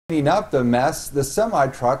Cleaning up the mess the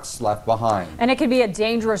semi-trucks left behind. And it can be a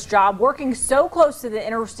dangerous job working so close to the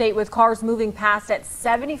interstate with cars moving past at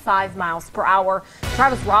 75 miles per hour.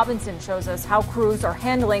 Travis Robinson shows us how crews are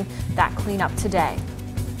handling that cleanup today.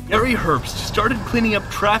 Gary Herbst started cleaning up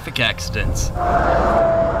traffic accidents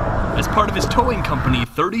as part of his towing company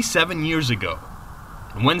 37 years ago.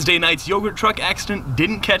 And Wednesday night's yogurt truck accident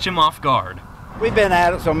didn't catch him off guard. We've been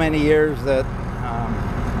at it so many years that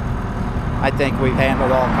I think we've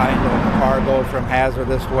handled all kinds of cargo, from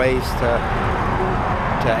hazardous waste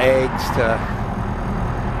to eggs to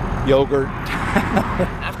yogurt.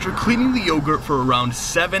 After cleaning the yogurt for around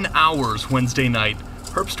 7 hours Wednesday night,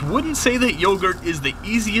 Herbst wouldn't say that yogurt is the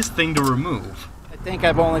easiest thing to remove. I think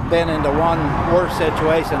I've only been into one worse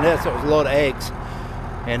situation than this. It was a load of eggs,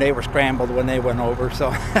 and they were scrambled when they went over, so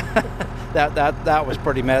that was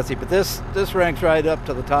pretty messy. But this ranks right up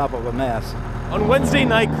to the top of a mess. On Wednesday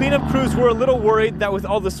night, cleanup crews were a little worried that with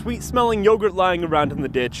all the sweet-smelling yogurt lying around in the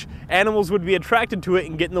ditch, animals would be attracted to it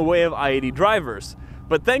and get in the way of I-80 drivers.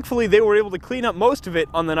 But thankfully, they were able to clean up most of it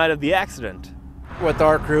on the night of the accident. With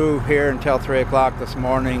our crew here until 3 o'clock this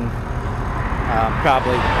morning,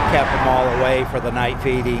 probably kept them all away for the night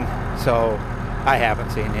feeding, so I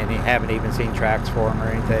haven't seen any, haven't even seen tracks for them or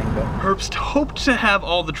anything. But Herbst hoped to have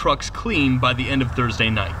all the trucks clean by the end of Thursday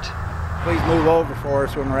night. Please move over for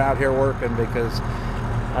us when we're out here working, because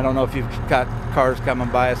I don't know if you've got cars coming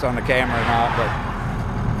by us on the camera or not,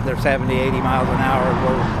 but they're 70, 80 miles an hour.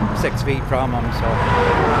 We're 6 feet from them,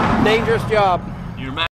 so dangerous job.